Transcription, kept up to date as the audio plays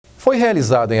Foi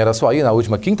realizada em Araçuaí, na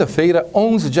última quinta-feira,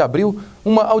 11 de abril,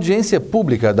 uma audiência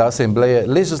pública da Assembleia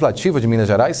Legislativa de Minas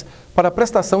Gerais para a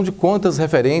prestação de contas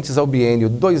referentes ao biênio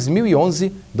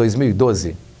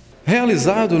 2011-2012.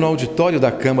 Realizado no auditório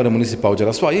da Câmara Municipal de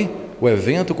Araçuaí, o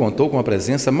evento contou com a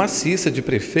presença maciça de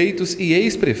prefeitos e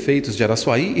ex-prefeitos de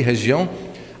Araçuaí e região,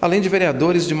 além de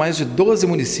vereadores de mais de 12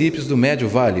 municípios do Médio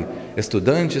Vale,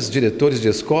 estudantes, diretores de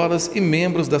escolas e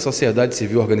membros da sociedade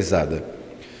civil organizada.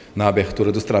 Na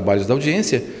abertura dos trabalhos da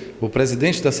audiência, o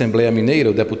presidente da Assembleia Mineira,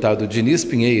 o deputado Diniz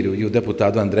Pinheiro, e o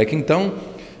deputado André Quintão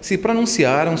se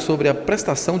pronunciaram sobre a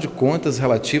prestação de contas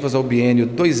relativas ao biênio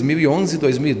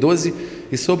 2011-2012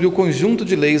 e sobre o conjunto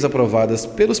de leis aprovadas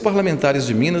pelos parlamentares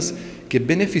de Minas que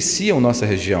beneficiam nossa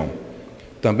região.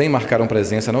 Também marcaram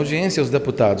presença na audiência os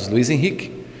deputados Luiz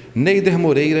Henrique, Neider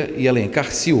Moreira e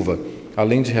Alencar Silva,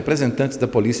 além de representantes da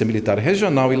Polícia Militar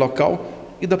Regional e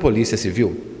Local e da Polícia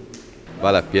Civil.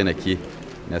 Vale a pena aqui,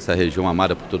 nessa região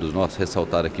amada por todos nós,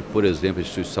 ressaltar aqui, por exemplo, a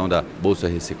instituição da Bolsa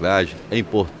Reciclagem. É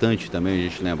importante também a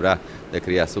gente lembrar da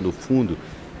criação do Fundo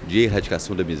de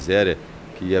Erradicação da Miséria,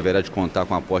 que haverá de contar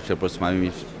com um aporte de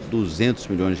aproximadamente 200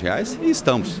 milhões de reais. E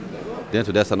estamos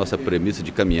dentro dessa nossa premissa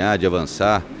de caminhar, de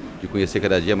avançar, de conhecer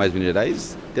cada dia mais Minas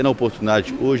Gerais, tendo a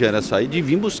oportunidade hoje em Araçuaí de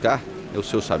vir buscar o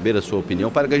seu saber, a sua opinião,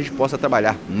 para que a gente possa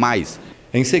trabalhar mais.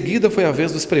 Em seguida, foi a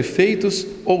vez dos prefeitos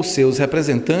ou seus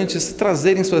representantes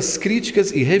trazerem suas críticas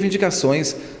e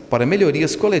reivindicações para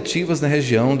melhorias coletivas na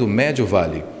região do Médio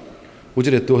Vale. O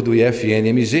diretor do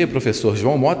ALMG, professor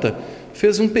João Mota,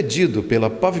 fez um pedido pela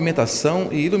pavimentação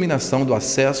e iluminação do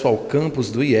acesso ao campus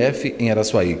do IF em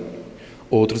Araçuaí.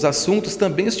 Outros assuntos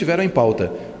também estiveram em pauta,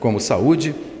 como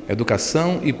saúde,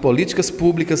 educação e políticas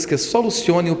públicas que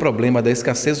solucionem o problema da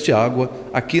escassez de água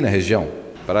aqui na região.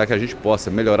 Para que a gente possa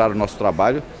melhorar o nosso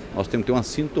trabalho, nós temos que ter uma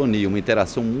sintonia, uma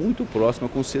interação muito próxima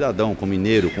com o cidadão, com o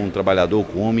mineiro, com o trabalhador,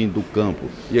 com o homem do campo.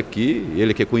 E aqui,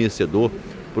 ele que é conhecedor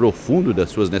profundo das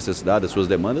suas necessidades, das suas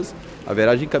demandas,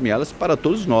 haverá de encaminhá-las para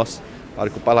todos nós, para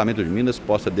que o Parlamento de Minas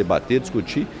possa debater,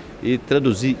 discutir e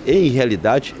traduzir em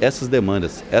realidade essas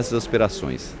demandas, essas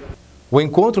aspirações. O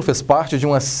encontro fez parte de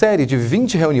uma série de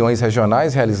 20 reuniões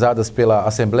regionais realizadas pela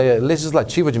Assembleia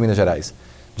Legislativa de Minas Gerais.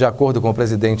 De acordo com o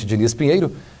presidente Diniz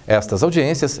Pinheiro, estas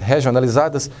audiências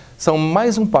regionalizadas são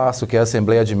mais um passo que a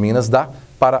Assembleia de Minas dá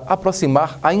para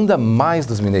aproximar ainda mais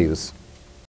dos mineiros.